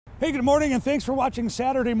Hey, good morning, and thanks for watching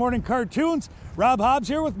Saturday Morning Cartoons. Rob Hobbs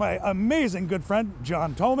here with my amazing good friend,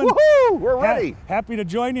 John Toman. Woohoo! We're ready. Happy to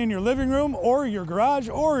join you in your living room or your garage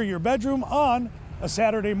or your bedroom on a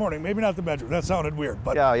Saturday morning. Maybe not the bedroom. That sounded weird,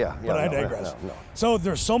 but, I digress. No. So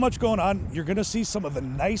there's so much going on. You're going to see some of the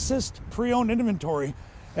nicest pre-owned inventory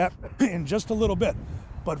in just a little bit.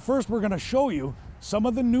 But first, we're going to show you some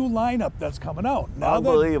of the new lineup that's coming out.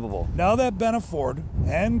 Unbelievable. Now that Benna Ford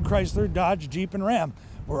and Chrysler Dodge Jeep and Ram,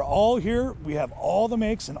 we're all here. We have all the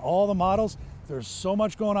makes and all the models. There's so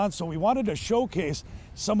much going on. So we wanted to showcase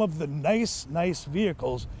some of the nice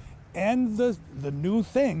vehicles. And the new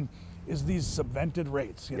thing is these subvented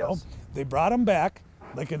rates. You know, they brought them back.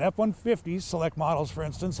 Like an F-150 select models, for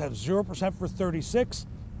instance, have 0% for 36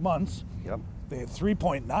 months. Yep. They have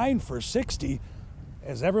 3.9 for 60.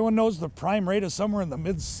 As everyone knows, the prime rate is somewhere in the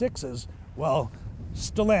mid sixes. Well,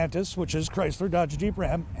 Stellantis, which is Chrysler Dodge Jeep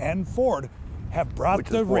Ram, and Ford have brought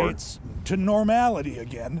the rates to normality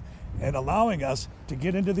again and allowing us to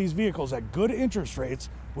get into these vehicles at good interest rates,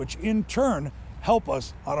 which in turn help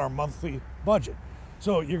us on our monthly budget.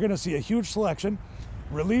 So you're going to see a huge selection,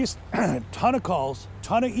 released a ton of calls,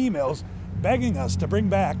 ton of emails begging us to bring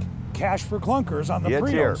back cash for clunkers on the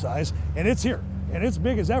pre-owned size, and it's here. And it's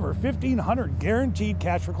big as ever, 1,500 guaranteed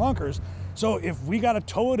cash for clunkers. So if we got to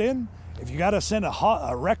tow it in, if you got to send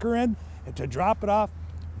a wrecker in and to drop it off,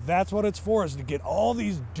 that's what it's for, is to get all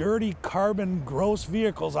these dirty, carbon, gross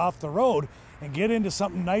vehicles off the road and get into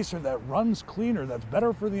something nicer that runs cleaner, that's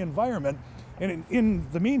better for the environment. And in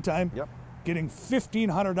the meantime, getting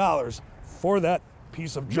 $1,500 for that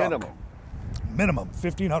piece of junk. Minimum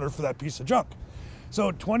 $1,500 for that piece of junk. So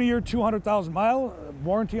 20-year, 200,000-mile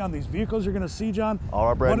warranty on these vehicles you're going to see, John. All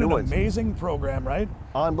our brand new ones. What an amazing program, right?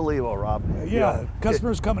 Unbelievable, Rob. Yeah,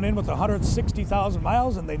 customers coming in with 160,000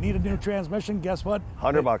 miles and they need a new transmission. Guess what?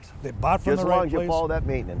 $100. They bought from the right place. Just as long as you follow that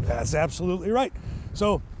maintenance. That's absolutely right.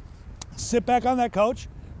 So sit back on that couch,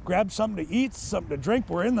 grab something to eat, something to drink.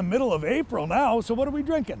 We're in the middle of April now, so what are we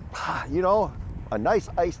drinking? You know, a nice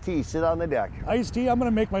iced tea. Sit on the deck. Iced tea? I'm going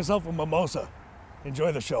to make myself a mimosa.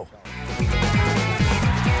 Enjoy the show.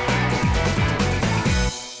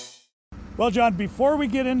 Well, John, before we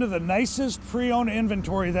get into the nicest pre-owned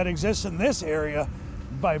inventory that exists in this area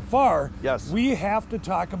by far, we have to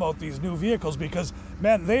talk about these new vehicles because,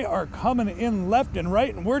 man, they are coming in left and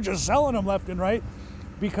right, and we're just selling them left and right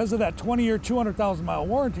because of that 20-year, 200,000-mile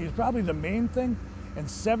warranty is probably the main thing, and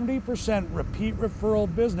 70% repeat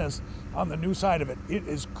referral business on the new side of it. It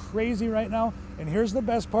is crazy right now, and here's the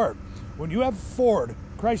best part. When you have Ford,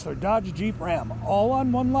 Chrysler, Dodge, Jeep, Ram all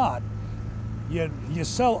on one lot, you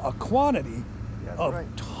sell a quantity of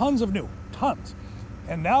tons of new, tons.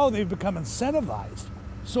 And now they've become incentivized.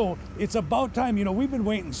 So it's about time, you know, we've been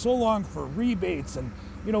waiting so long for rebates and,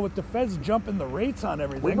 you know, with the feds jumping the rates on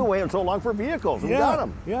everything. We've been waiting so long for vehicles. We got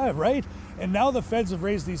them. Yeah, right. And now the feds have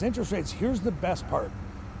raised these interest rates. Here's the best part,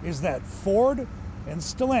 is that Ford and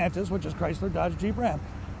Stellantis, which is Chrysler, Dodge, Jeep, Ram,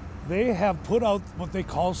 they have put out what they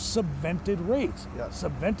call subvented rates.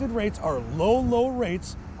 Subvented rates are low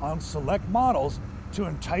rates on select models to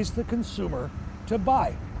entice the consumer to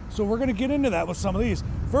buy. So we're going to get into that with some of these.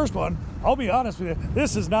 First one, I'll be honest with you,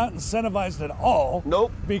 this is not incentivized at all.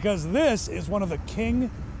 Nope. Because this is one of the King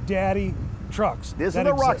Daddy trucks. This is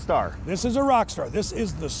a rock star. This is a rock star. This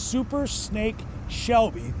is the Super Snake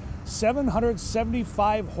Shelby,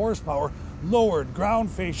 775 horsepower, lowered ground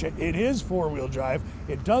fascia. It is four-wheel drive.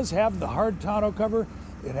 It does have the hard tonneau cover.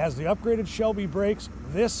 It has the upgraded Shelby brakes.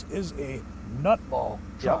 This is a nutball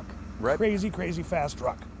truck. Crazy fast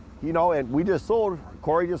truck. You know, and we just sold,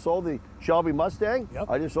 Corey just sold the Shelby Mustang.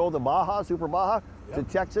 I just sold the Baja, Super Baja, to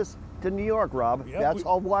Texas, to New York, Rob. That's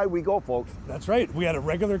all why we go, folks. That's right. We had a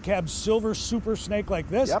regular cab silver Super Snake like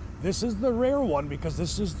this. This is the rare one because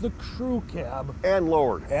this is the crew cab. And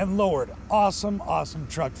lowered. Awesome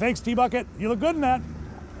truck. Thanks, T-Bucket. You look good in that.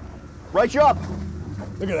 Right you up.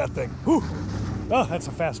 Look at that thing. Whew. Oh, that's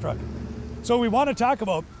a fast truck. So we want to talk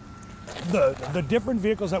about the different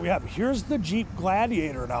vehicles that we have. Here's the Jeep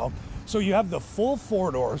Gladiator now. So you have the full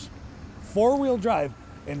four doors, four-wheel drive,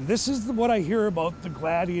 and this is what I hear about the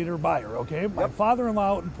Gladiator buyer, okay? My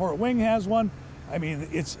father-in-law out in Port Wing has one. I mean,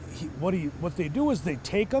 what they do is they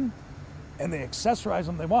take them and they accessorize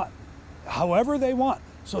them they want, however they want.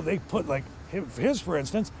 So they put, like his, for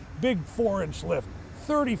instance, big 4-inch lift,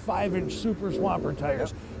 35-inch Super Swamper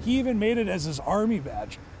tires. He even made it as his Army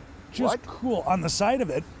badge. Just cool. On the side of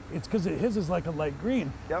it, it's because his is like a light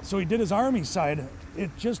green. So he did his Army side.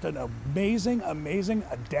 It's just an amazing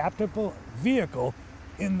adaptable vehicle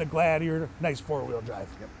in the Gladiator. Nice four-wheel drive.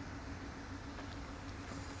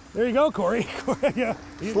 There you go, Corey. Yeah.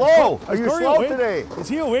 Slow. Are you slow awake today? Is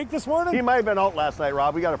he awake this morning? He might have been out last night,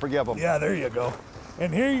 Rob. We got to forgive him. Yeah, there you go.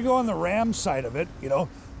 And here you go on the Ram side of it. You know,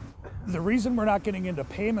 the reason we're not getting into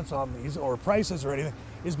payments on these or prices or anything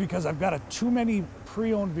is because I've got too many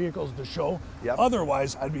pre-owned vehicles to show. Yep.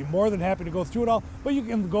 Otherwise, I'd be more than happy to go through it all. But you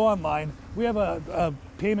can go online. We have a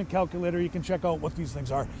payment calculator. You can check out what these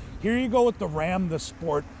things are. Here you go with the Ram, the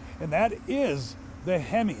Sport, and that is the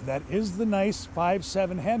Hemi. That is the nice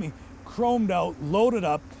 5.7 Hemi, chromed out, loaded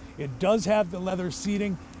up. It does have the leather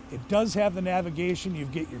seating. It does have the navigation. You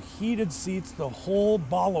get your heated seats, the whole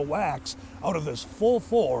ball of wax out of this full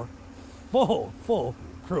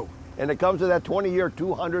crew. And it comes with that 20-year,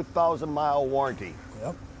 200,000-mile warranty.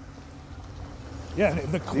 Yep. Yeah,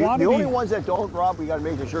 the quantity. The only ones that don't, Rob, we got to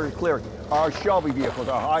make sure it's clear, our Shelby vehicles,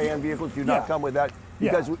 our high-end vehicles do not come with that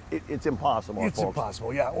because it's impossible. It's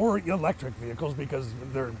impossible, yeah. Or electric vehicles because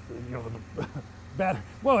they're, you know, bad.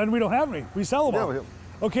 Well, and we don't have any. We sell them all. Yeah.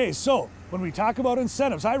 Okay, so when we talk about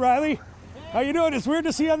incentives, hi Riley, how you doing? It's weird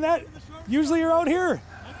to see you on that. Usually you're out here.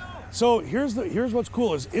 So here's what's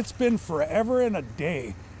cool is it's been forever and a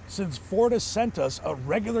day since Ford has sent us a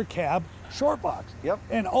regular cab short box. Yep.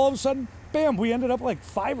 And all of a sudden, bam, we ended up like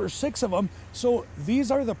 5 or 6 of them. So these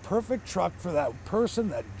are the perfect truck for that person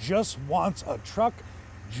that just wants a truck,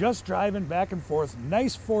 just driving back and forth,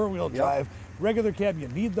 nice 4-wheel drive, regular cab. You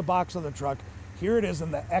need the box of the truck. Here it is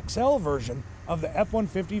in the XL version of the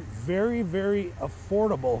F-150, very, very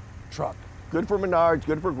affordable truck. Good for Menards,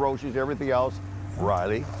 good for groceries, everything else.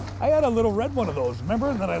 Riley. I had a little red one of those, remember?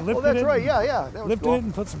 And then I lifted it. Oh, that's right, yeah. That was lifted cool. it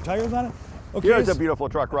and put some tires on it. Okay, here's a beautiful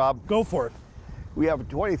truck, Rob. Go for it. We have a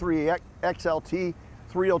 23 XLT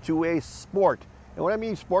 302A Sport. And what I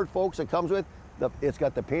mean sport, folks, it comes with, it's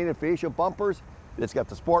got the painted fascia bumpers, it's got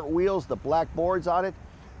the sport wheels, the black boards on it.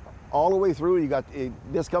 All the way through,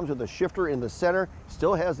 this comes with a shifter in the center,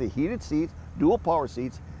 still has the heated seats, dual power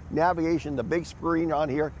seats, navigation, the big screen on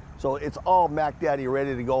here. So it's all Mac Daddy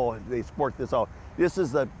ready to go. They sport this out. This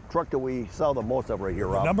is the truck that we sell the most of right here,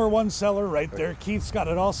 Rob. The #1 seller right there. Keith's got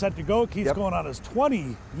it all set to go. Keith's going on his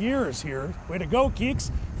 20 years here. Way to go,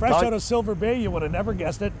 Keeks. Fresh out of Silver Bay, you would have never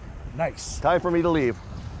guessed it. Nice. Time for me to leave.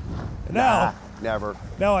 Now, never.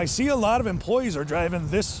 Now I see a lot of employees are driving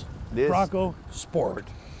this Bronco Sport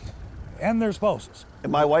and their spouses.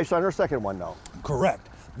 And my wife's on her second one now. Correct.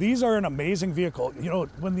 These are an amazing vehicle. You know,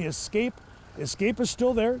 when the Escape is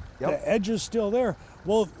still there, the Edge is still there.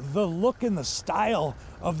 Well, the look and the style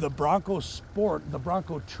of the Bronco Sport, the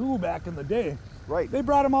Bronco 2 back in the day, they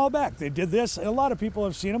brought them all back. They did this. A lot of people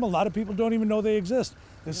have seen them. A lot of people don't even know they exist.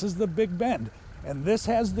 This is the Big Bend. And this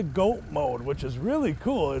has the GOAT mode, which is really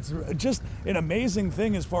cool. It's just an amazing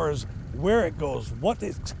thing as far as where it goes, what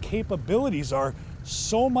its capabilities are,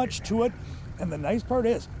 so much to it. And the nice part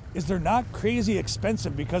is they're not crazy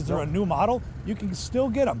expensive because they're a new model. You can still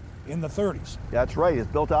get them in the 30s. That's right. It's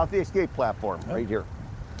built off the Escape platform right here.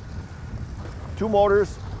 2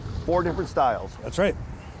 motors, 4 different styles. That's right.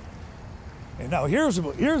 And now here's a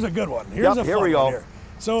good one. Here's a fun one here.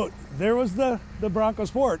 So there was the Bronco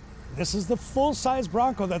Sport. This is the full-size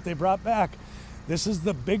Bronco that they brought back. This is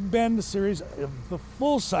the Big Bend series of the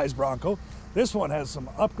full-size Bronco. This one has some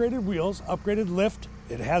upgraded wheels, upgraded lift.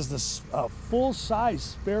 It has this full-size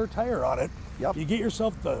spare tire on it. Yep. You get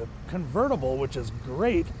yourself the convertible, which is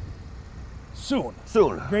great. Soon.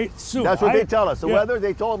 Great soon. That's what they tell us. The weather,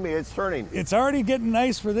 they told me it's turning. It's already getting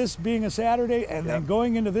nice for this being a Saturday, and then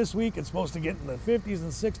going into this week, it's supposed to get in the 50s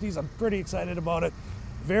and 60s. I'm pretty excited about it.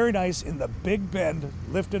 Very nice in the Big Bend,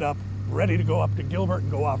 lifted up, ready to go up to Gilbert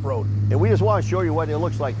and go off-road. And we just want to show you what it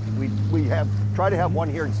looks like. We try to have one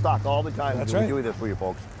here in stock all the time. That's right. We do this for you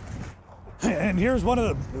folks. And here's one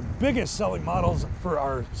of the biggest selling models for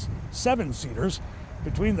our 7-seaters.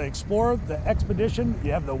 Between the Explorer, the Expedition,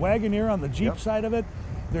 you have the Wagoneer on the Jeep side of it.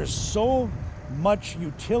 There's so much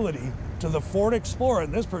utility to the Ford Explorer,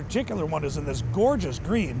 and this particular one is in this gorgeous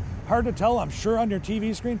green. Hard to tell, I'm sure, on your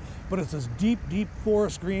TV screen, but it's this deep, deep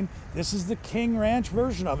forest green. This is the King Ranch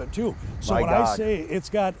version of it, too. So when I say it's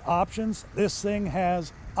got options, this thing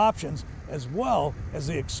has options, as well as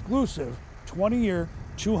the exclusive 20-year,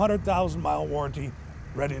 200,000-mile warranty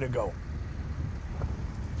ready to go.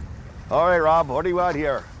 All right, Rob, what do you want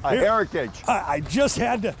here? Heritage. I just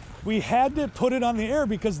we had to put it on the air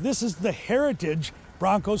because this is the Heritage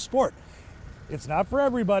Bronco Sport. It's not for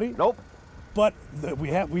everybody. Nope. But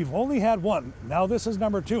we've only had one. Now this is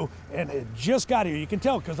number 2, and it just got here. You can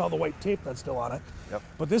tell because all the white tape that's still on it. Yep.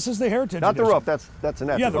 But this is the Heritage Not edition. the roof, that's an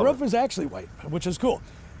extra. Yeah, the roof is actually white, which is cool.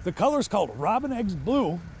 The color's called Robin Eggs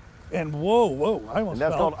Blue, and whoa, I almost And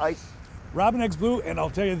that's fell. called Ice. Robin Eggs Blue, and I'll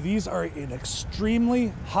tell you, these are an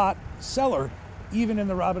extremely hot seller even in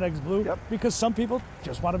the Robin Eggs Blue, Yep. because some people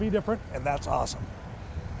just want to be different, and that's awesome.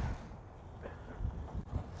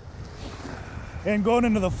 And going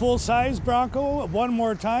into the full-size Bronco one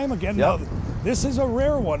more time. Again, Yep. now, this is a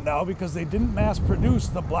rare one now because they didn't mass produce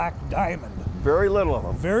the Black Diamond. Very little of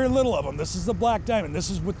them. Very little of them. This is the Black Diamond. This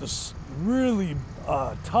is with the really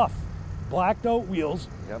tough blacked out wheels,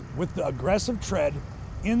 Yep. with the aggressive tread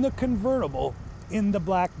in the convertible in the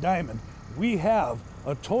Black Diamond. We have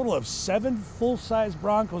a total of 7 full-size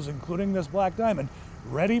Broncos, including this Black Diamond,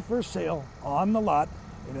 ready for sale on the lot.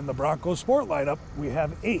 And in the Bronco Sport lineup, we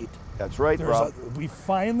have 8. That's right, Rob. We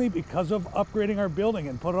finally, because of upgrading our building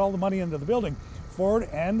and put all the money into the building, Ford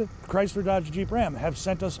and Chrysler Dodge Jeep Ram have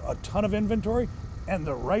sent us a ton of inventory, and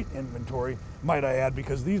the right inventory, might I add,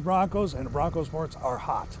 because these Broncos and Bronco Sports are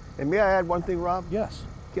hot. And may I add one thing, Rob? Yes.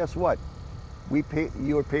 Guess what?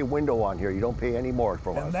 You would pay window on here. You don't pay any more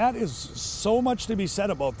from us. And that is so much to be said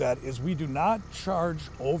about that, is we do not charge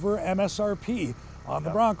over MSRP on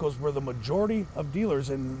the Broncos, where the majority of dealers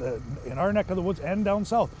in our neck of the woods and down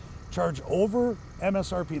south charge over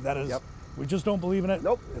MSRP. That is, we just don't believe in it.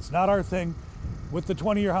 Nope. It's not our thing. With the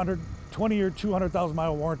 20-year 200,000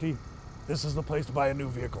 mile warranty, this is the place to buy a new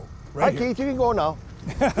vehicle. Right here. Keith, you can go now.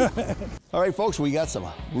 All right, folks, we got some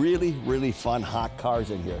really, really fun hot cars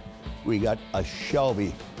in here. We got a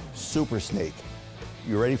Shelby Super Snake.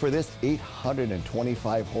 You ready for this?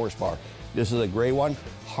 825 horsepower. This is a gray one,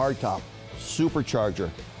 hardtop, supercharger,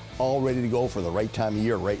 all ready to go for the right time of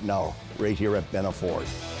year right now, right here at Benna Ford.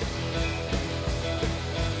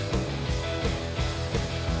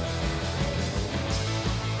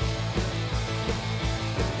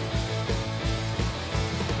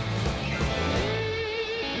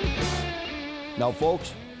 Now,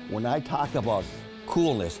 folks, when I talk about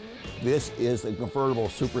coolness, this is the convertible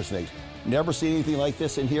Super Snakes. Never seen anything like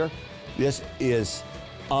this in here. This is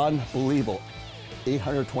unbelievable.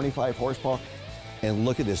 825 horsepower, and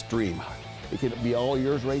look at this dream. It can be all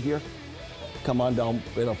yours right here. Come on down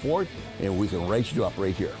Benna Ford, and we can race you up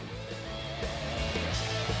right here.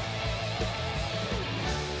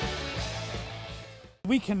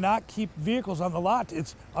 We cannot keep vehicles on the lot.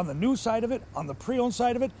 It's on the new side of it, on the pre-owned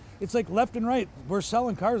side of it. It's like left and right. We're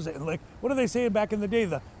selling cars. Like, what are they saying back in the day?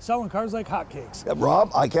 Selling cars like hotcakes. Yeah,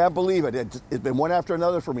 Rob, I can't believe it. It's been one after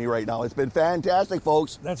another for me right now. It's been fantastic,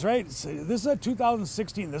 folks. That's right. So this is a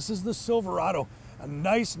 2016. This is the Silverado. A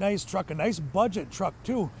nice truck, a nice budget truck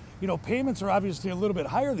too. You know, payments are obviously a little bit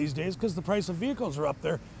higher these days because the price of vehicles are up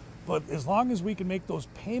there. But as long as we can make those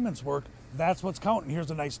payments work, that's what's counting.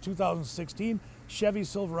 Here's a nice 2016 Chevy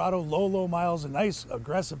Silverado, low miles, and nice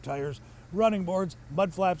aggressive tires, running boards,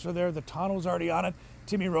 mud flaps are there, the tonneau's already on it.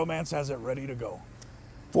 Timmy Romance has it ready to go.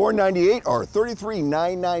 $498 or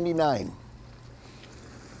 $33,999.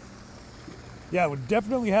 Yeah, we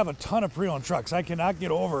definitely have a ton of pre-owned trucks. I cannot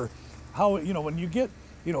get over how, you know, when you get,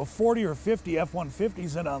 40 or 50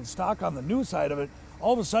 F-150s in on stock on the new side of it,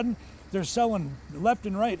 all of a sudden they're selling left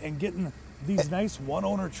and right and getting these nice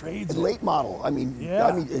one-owner trades. Late model. I mean,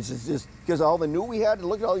 it's just because all the new we had.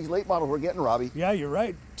 Look at all these late models we're getting, Robbie. Yeah, you're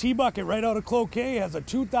right. T-Bucket right out of Cloquet has a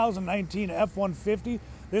 2019 F-150.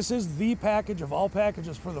 This is the package of all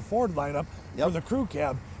packages for the Ford lineup for the crew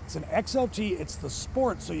cab. It's an XLT. It's the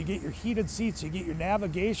Sport, so you get your heated seats, you get your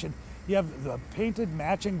navigation. You have the painted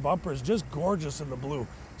matching bumpers, just gorgeous in the blue.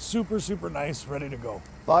 Super nice, ready to go.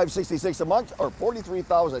 $566 a month or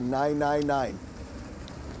 $43,999.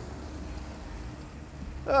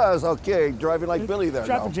 That's okay. Driving like Billy there.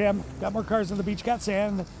 Traffic jam. Got more cars on the beach. Got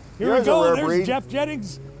sand. Here Here's we go. a rare There's breed. Jeff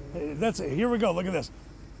Jennings. That's it. Here we go. Look at this.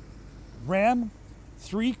 Ram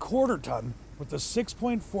 3/4 ton with the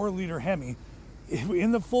 6.4 liter Hemi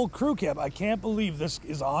in the full crew cab. I can't believe this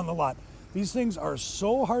is on the lot. These things are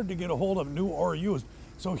so hard to get a hold of, new or used.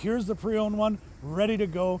 So here's the pre-owned one, ready to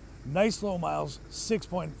go. Nice low miles,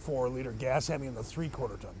 6.4 liter gas Hemi in the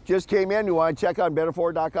 3/4 ton. Just came in. You want to check on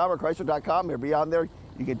BennaFord.com or Chrysler.com. It'll be on there.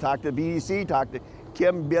 You can talk to BDC, talk to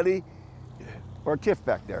Kim, Billy, or Tiff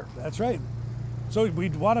back there. That's right. So we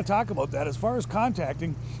want to talk about that. As far as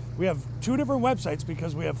contacting, we have 2 different websites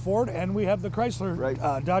because we have Ford and we have the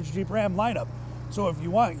Chrysler Dodge Jeep Ram lineup. So if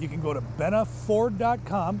you want, you can go to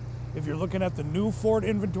BennaFord.com if you're looking at the new Ford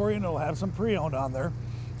inventory, and it'll have some pre-owned on there.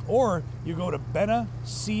 Or you go to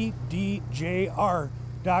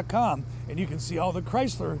BennaCDJR.com and you can see all the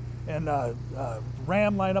Chrysler and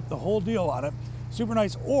Ram lineup, the whole deal on it. Super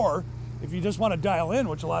nice. Or if you just want to dial in,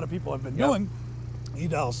 which a lot of people have been doing, you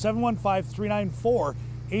dial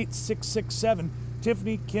 715-394-8667.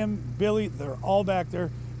 Tiffany, Kim, Billy, they're all back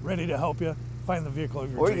there ready to help you find the vehicle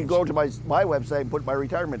of your dreams. Or you can go to my website and put my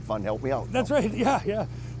retirement fund, help me out. That's right. Yeah.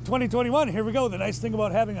 2021, here we go. The nice thing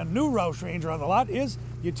about having a new Roush Ranger on the lot is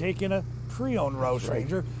you take in a pre-owned Roush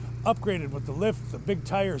Ranger, upgraded with the lift, the big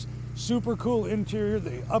tires, super cool interior.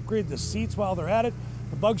 They upgrade the seats while they're at it.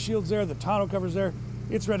 The bug shield's there, the tonneau cover's there.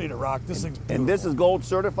 It's ready to rock. This thing's beautiful. And this is gold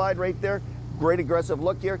certified right there. Great aggressive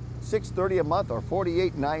look here. $630 a month or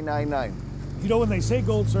 $48,999. You know, when they say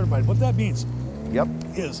gold certified, what that means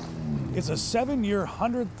is it's a 7-year,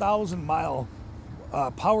 100,000-mile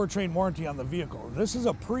powertrain warranty on the vehicle. This is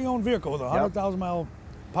a pre-owned vehicle with a 100,000-mile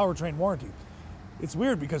powertrain warranty. It's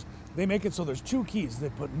weird because they make it so there's 2 keys. They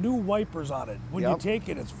put new wipers on it. When you take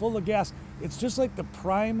it, it's full of gas. It's just like the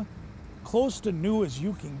prime, close to new as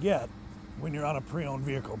you can get when you're on a pre-owned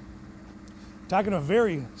vehicle. Talking a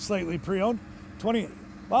very slightly pre-owned, 20.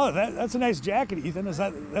 Wow, that's a nice jacket, Ethan.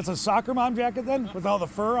 That's a soccer mom jacket then, with all the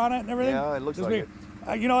fur on it and everything? Yeah, it looks like it.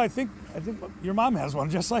 You know, I think your mom has one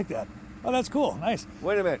just like that. Oh, that's cool. Nice.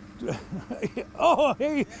 Wait a minute. Oh,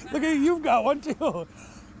 hey, look at you've got one too.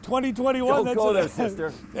 2021. Don't go there,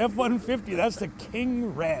 sister. F-150. That's the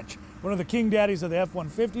King Ranch. One of the King Daddies of the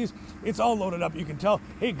F-150s. It's all loaded up. You can tell.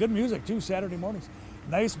 Hey, good music too. Saturday mornings.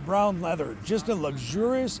 Nice brown leather. Just a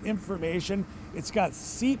luxurious information. It's got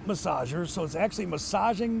seat massagers, so it's actually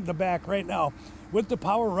massaging the back right now. With the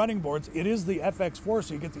power running boards, it is the FX4,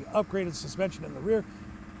 so you get the upgraded suspension in the rear.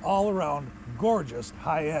 All around gorgeous,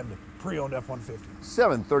 high-end pre-owned F-150.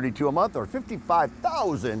 $732 a month or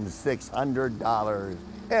 $55,600.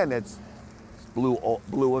 And it's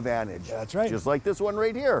blue Advantage. That's right. Just like this one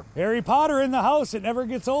right here. Harry Potter in the house. It never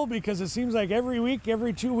gets old because it seems like every week,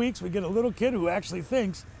 every 2 weeks, we get a little kid who actually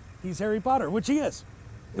thinks he's Harry Potter, which he is.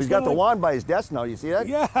 He's got the wand by his desk now. You see that?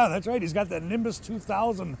 Yeah, that's right. He's got that Nimbus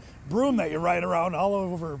 2000 broom that you ride around all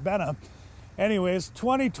over Benna. Anyways,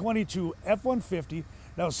 2022 F-150.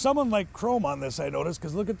 Now, someone like chrome on this, I noticed,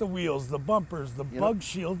 because look at the wheels, the bumpers, the bug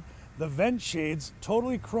shield, the vent shades,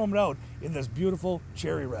 totally chromed out in this beautiful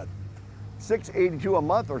cherry red. $682 a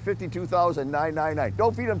month or $52,999.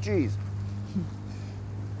 Don't feed them cheese.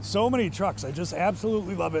 So many trucks. I just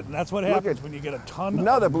absolutely love it, and that's what happens when you get a ton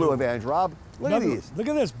Another of blue Advantage, Rob. Look at these. Look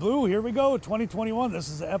at this blue. Here we go. 2021. This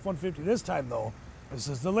is the F-150 this time, though. This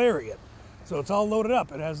is the Lariat. So it's all loaded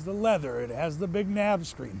up. It has the leather. It has the big nav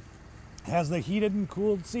screen. It has the heated and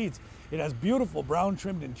cooled seats. It has beautiful brown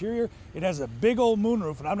trimmed interior. It has a big old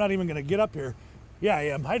moonroof, and I'm not even going to get up here. Yeah, I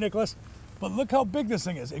am. Hi, Nicholas. But look how big this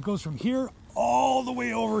thing is. It goes from here all the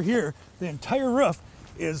way over here. The entire roof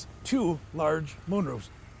is 2 large moonroofs.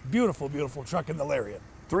 Beautiful, beautiful truck in the Lariat.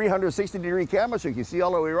 360-degree camera, so you can see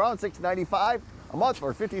all the way around. $695 a month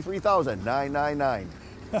for $53,999.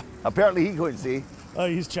 Apparently he couldn't see. Oh,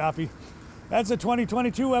 he's choppy. That's a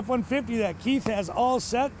 2022 F-150 that Keith has all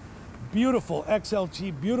set. Beautiful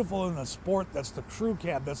XLT, beautiful in the sport. That's the crew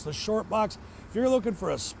cab. That's the short box. If you're looking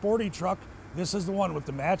for a sporty truck, this is the one with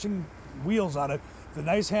the matching wheels on it, the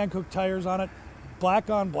nice Hankook tires on it, black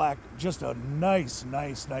on black, just a nice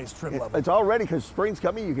trim level. It's all ready because spring's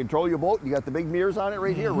coming. You control your boat. You got the big mirrors on it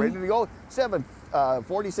right here, ready to go.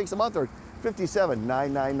 $746 a month or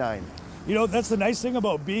 $57,999. You know, that's the nice thing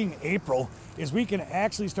about being April is we can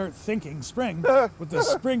actually start thinking spring with the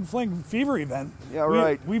Spring Fling Fever event. Yeah,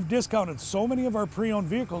 right. We've discounted so many of our pre-owned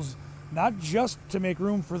vehicles, not just to make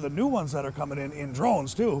room for the new ones that are coming in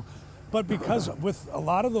drones too, but because with a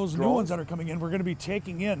lot of those new ones that are coming in, we're going to be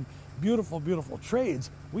taking in beautiful, beautiful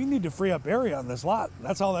trades. We need to free up area on this lot.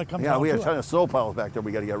 That's all that comes down to. Yeah, we have a ton of snow piles back there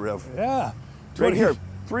we got to get rid of. Yeah. Right here,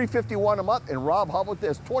 $351 a month. And Rob, how about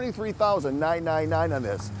this? $23,999 on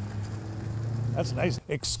this. That's nice.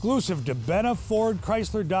 Exclusive to Benna Ford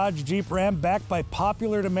Chrysler Dodge Jeep Ram, backed by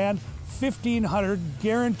popular demand. 1,500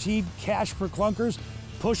 guaranteed cash for clunkers.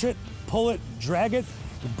 Push it, pull it, drag it.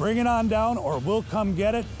 Bring it on down or we'll come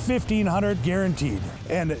get it. 1,500 guaranteed.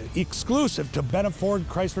 And exclusive to Benna Ford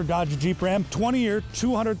Chrysler Dodge Jeep Ram, 20-year,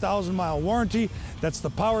 200,000-mile warranty. That's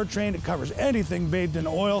the powertrain. It covers anything bathed in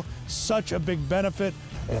oil. Such a big benefit.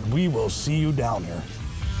 And we will see you down here.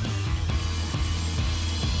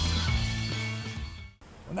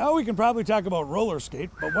 Now we can probably talk about roller skate,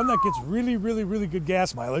 but one that gets really good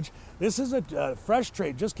gas mileage. This is a fresh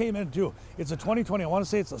trade, just came in too. It's a 2020, I want to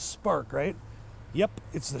say it's a Spark, right? Yep,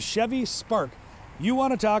 it's the Chevy Spark. You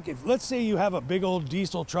want to talk, if let's say you have a big old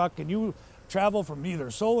diesel truck and you travel from either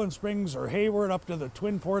Solon Springs or Hayward up to the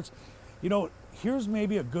Twin Ports, you know, here's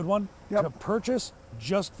maybe a good one to purchase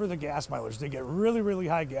just for the gas mileage. They get really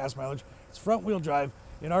high gas mileage. It's front wheel drive.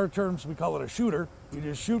 In our terms, we call it a shooter. You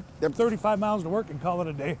just shoot 35 miles to work and call it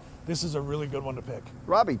a day. This is a really good one to pick.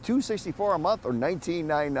 Robbie, $264 a month or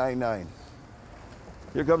 $19,999.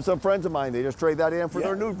 Here come some friends of mine. They just trade that in for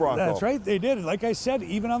their new Bronco. That's right, they did. And like I said,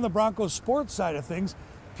 even on the Bronco sports side of things,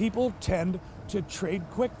 people tend to trade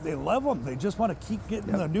quick. They love them. They just want to keep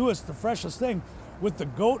getting the newest, the freshest thing with the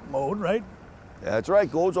GOAT mode, right? That's right,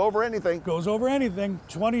 goes over anything. Goes over anything.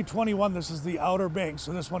 2021, this is the Outer Banks,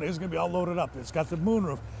 so this one is going to be all loaded up. It's got the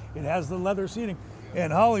moonroof. It has the leather seating.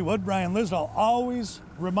 And Hollywood, Brian Lisdahl always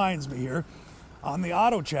reminds me here on the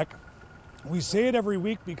auto check, we say it every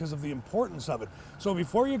week because of the importance of it. So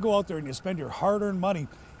before you go out there and you spend your hard-earned money,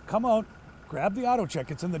 come out, grab the auto check.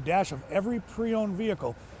 It's in the dash of every pre-owned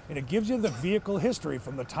vehicle, and it gives you the vehicle history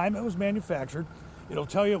from the time it was manufactured. It'll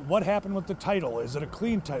tell you what happened with the title. Is it a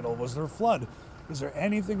clean title? Was there a flood? Is there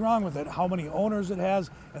anything wrong with it? How many owners it has,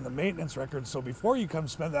 and the maintenance records. So before you come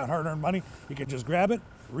spend that hard-earned money, you can just grab it,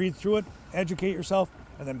 read through it, educate yourself,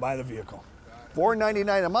 and then buy the vehicle.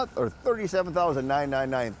 $499 a month or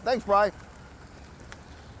 $37,999. Thanks, Bri.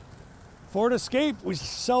 Ford Escape, we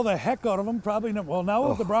sell the heck out of them. Probably not, well, now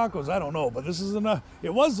with the Broncos, I don't know, but this is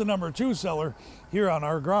it was the #2 seller here on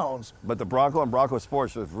our grounds. But the Bronco and Bronco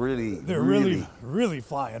Sports was they're really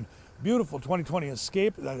flying. Beautiful 2020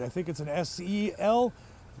 Escape. I think it's an SEL,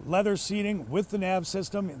 leather seating with the nav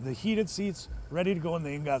system, the heated seats, ready to go in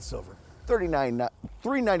the ingot silver.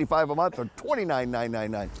 $395 a month or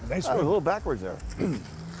 $29,999. Nice a little backwards there.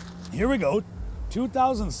 Here we go,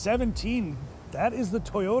 2017. That is the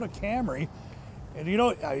Toyota Camry. And you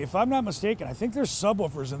know, if I'm not mistaken, I think there's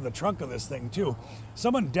subwoofers in the trunk of this thing too.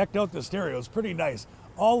 Someone decked out the stereo. It's pretty nice.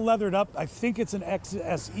 All leathered up. I think it's an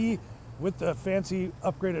XSE with the fancy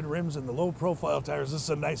upgraded rims and the low profile tires. This is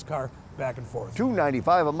a nice car back and forth.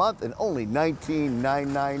 $295 a month and only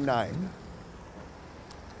 $19,999.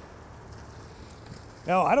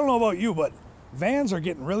 Now, I don't know about you, but vans are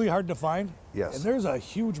getting really hard to find. Yes. And there's a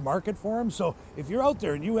huge market for them. So if you're out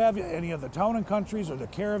there and you have any of the Town and Countries or the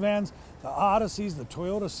Caravans, the Odysseys, the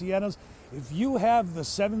Toyota Siennas, if you have the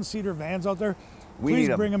 7-seater vans out there, please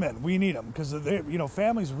bring them in. We need them because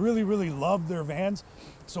families really love their vans.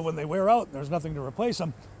 So when they wear out and there's nothing to replace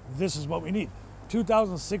them, this is what we need.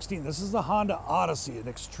 2016, this is the Honda Odyssey, an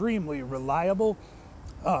extremely reliable,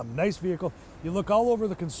 nice vehicle. You look all over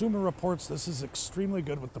the Consumer Reports, this is extremely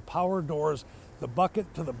good with the power doors, the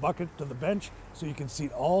bucket to the bench, so you can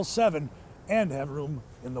seat all 7 and have room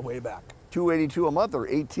in the way back. $282 a month or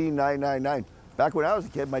 $18,999. Back when I was a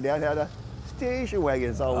kid, my dad had a station wagon.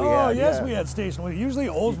 That's all we had. Oh, yes, we had station wagon. Usually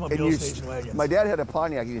Oldsmobile station wagons. My dad had a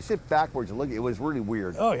Pontiac. You sit backwards and look. It was really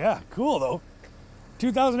weird. Oh, yeah. Cool, though.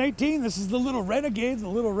 2018, this is the little Renegade,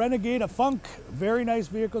 a Funk. Very nice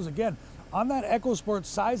vehicles. Again, on that EcoSport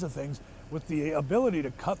size of things, with the ability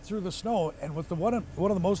to cut through the snow and with the one of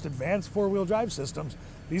the most advanced 4-wheel drive systems,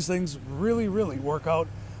 these things really work out.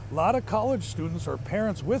 A lot of college students or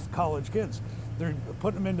parents with college kids, they're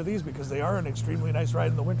putting them into these because they are an extremely nice ride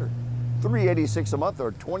in the winter. $386 a month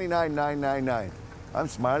or $29,999. I'm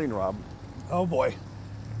smiling, Rob. Oh boy.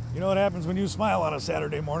 You know what happens when you smile on a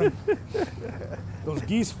Saturday morning? Those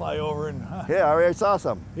geese fly over and... Yeah, I already saw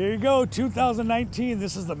some. Here you go, 2019.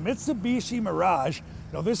 This is the Mitsubishi Mirage.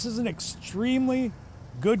 Now, this is an extremely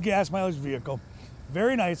good gas mileage vehicle.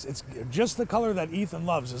 Very nice. It's just the color that Ethan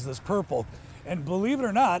loves, is this purple. And believe it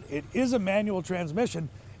or not, it is a manual transmission,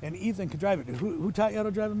 and Ethan can drive it. Who taught you how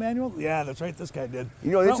to drive a manual? Yeah, that's right, this guy did.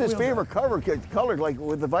 You know, it's his favorite color, like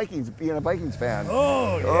with the Vikings, being a Vikings fan.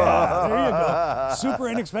 Oh, yeah, there you go. Super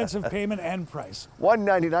inexpensive payment and price.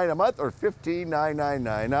 $199 a month or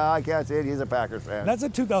 $15,999. Nah, I can't say it, he's a Packers fan. That's a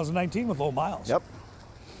 2019 with low miles. Yep.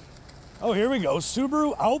 Oh, here we go,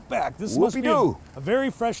 Subaru Outback. This must be a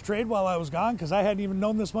very fresh trade while I was gone because I hadn't even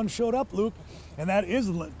known this one showed up, Luke. And that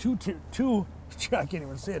is two I can't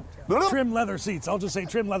even say it, trim leather seats. I'll just say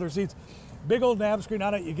trim leather seats. Big old nav screen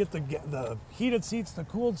on it. You get the heated seats, the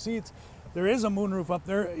cooled seats. There is a moonroof up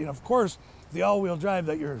there. And of course, the all-wheel drive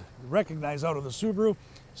that you recognize out of the Subaru.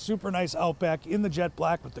 Super nice Outback in the jet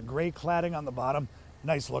black with the gray cladding on the bottom.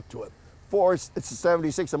 Nice look to it. It's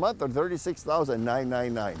 $76 a month or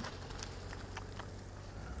 $36,999.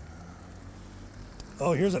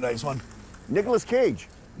 Oh, here's a nice one. Nicolas Cage.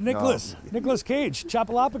 Nicolas Cage,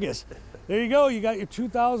 Chapalapagus. There you go. You got your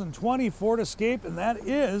 2020 Ford Escape, and that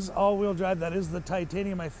is all-wheel drive. That is the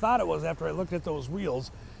titanium. I thought it was after I looked at those wheels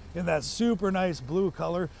in that super nice blue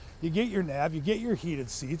color. You get your nav, you get your heated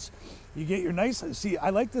seats, you get your nice, see, I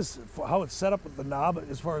like this, how it's set up with the knob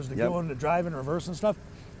as far as to go into drive and reverse and stuff.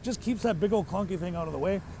 Just keeps that big old clunky thing out of the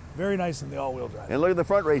way. Very nice in the all-wheel drive. And look at the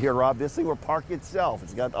front right here, Rob. This thing will park itself.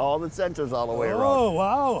 It's got all the sensors all the way around. Oh,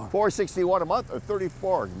 wow. $461 a month or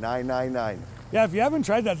 $34,999. Yeah, if you haven't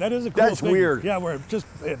tried that, that is a cool thing. That's weird. Yeah, where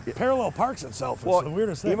it parallel parks itself. It's the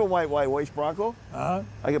weirdest thing. Even my wife's Bronco, I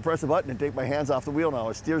can press a button and take my hands off the wheel now.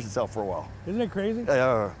 It steers itself for a while. Isn't it crazy?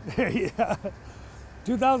 Yeah.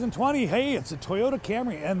 2020, hey, it's a Toyota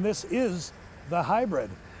Camry, and this is the hybrid.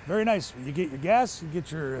 Very nice. You get your gas, you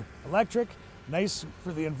get your electric, nice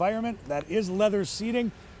for the environment. That is leather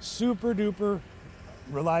seating, super duper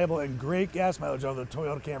reliable and great gas mileage on the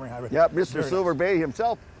Toyota Camry hybrid. Yep, Mr. Very Silver nice. Bay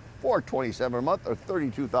himself, $427 a month or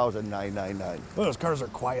 $32,999. Well, those cars are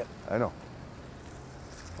quiet. I know.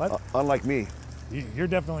 What? Unlike me. You're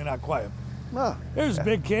definitely not quiet. Ah, There's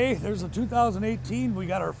Big K. There's a 2018. We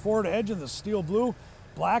got our Ford Edge in the steel blue.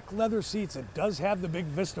 Black leather seats. It does have the big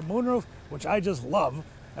Vista moonroof, which I just love.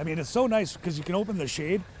 I mean, it's so nice because you can open the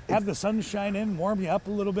shade, have the sun shine in, warm you up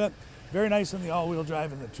a little bit. Very nice in the all-wheel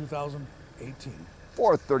drive in the 2018.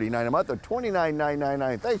 $439 a month or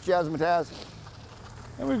 $29,999. Thanks, Jasmine Taz.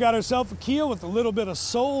 And we've got ourselves a Kia with a little bit of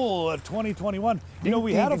soul at 2021. You know,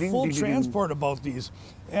 we had a full transport of both these,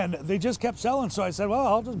 and they just kept selling. So I said, well,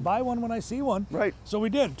 I'll just buy one when I see one. Right. So we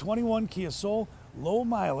did. 21 Kia Soul, low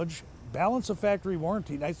mileage, balance of factory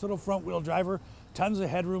warranty, nice little front wheel driver, tons of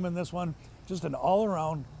headroom in this one. Just an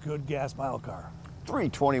all-around good gas mile car.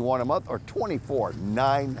 $321 a month or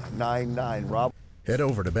 $24,999, Rob. Head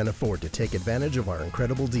over to Benna Ford to take advantage of our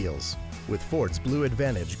incredible deals. With Ford's Blue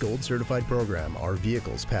Advantage Gold Certified program, our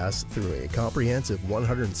vehicles pass through a comprehensive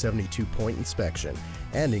 172-point inspection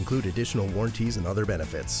and include additional warranties and other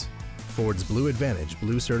benefits. Ford's Blue Advantage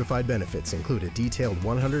Blue Certified benefits include a detailed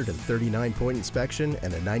 139-point inspection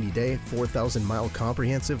and a 90-day, 4,000-mile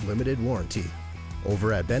comprehensive limited warranty.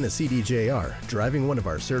 Over at Benna CDJR, driving one of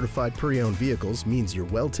our certified pre-owned vehicles means you're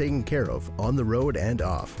well taken care of on the road and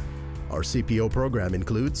off. Our CPO program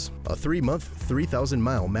includes a 3-month,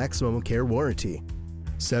 3,000-mile maximum care warranty,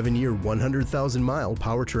 7-year, 100,000-mile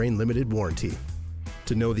powertrain limited warranty.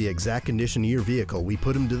 To know the exact condition of your vehicle, we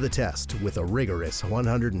put them to the test with a rigorous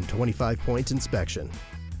 125-point inspection,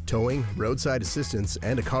 towing, roadside assistance,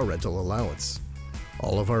 and a car rental allowance.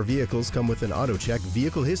 All of our vehicles come with an AutoCheck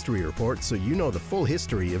vehicle history report, so you know the full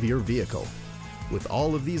history of your vehicle. With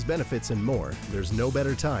all of these benefits and more, there's no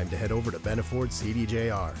better time to head over to Benna Ford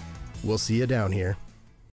CDJR. We'll see you down here.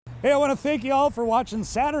 Hey, I want to thank you all for watching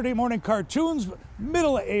Saturday Morning Cartoons,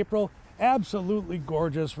 middle of April. Absolutely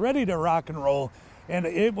gorgeous, ready to rock and roll. And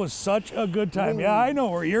it was such a good time. Yeah, I know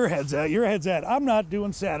where your head's at. Your head's at. I'm not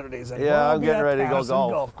doing Saturdays anymore. Yeah, I'll I'm be getting at ready to go Patterson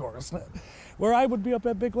golf. Course, where I would be up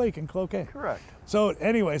at Big Lake in Cloquet. Correct. So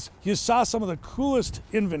anyways, you saw some of the coolest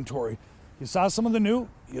inventory. You saw some of the new.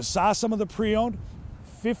 You saw some of the pre-owned.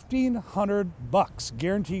 $1,500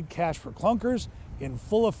 guaranteed cash for clunkers in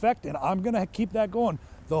full effect, and I'm gonna keep that going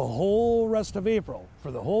the whole rest of April.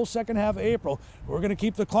 For the whole second half of April, we're gonna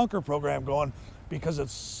keep the clunker program going because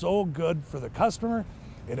it's so good for the customer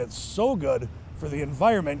and it's so good for the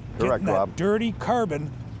environment. Correct, getting that Rob. dirty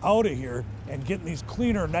carbon out of here and getting these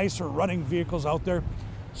cleaner, nicer running vehicles out there.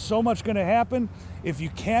 So much gonna happen. If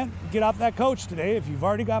you can't get off that couch today, if you've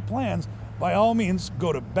already got plans, by all means,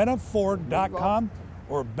 go to bennaford.com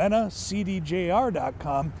or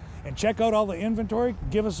bennacdjr.com and check out all the inventory.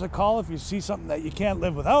 Give us a call if you see something that you can't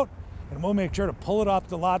live without, and we'll make sure to pull it off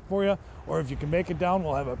the lot for you. Or if you can make it down,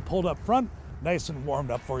 we'll have it pulled up front, nice and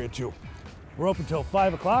warmed up for you too. We're open till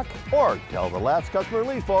 5 o'clock. Or till the last customer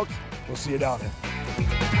leaves, folks. We'll see you down there.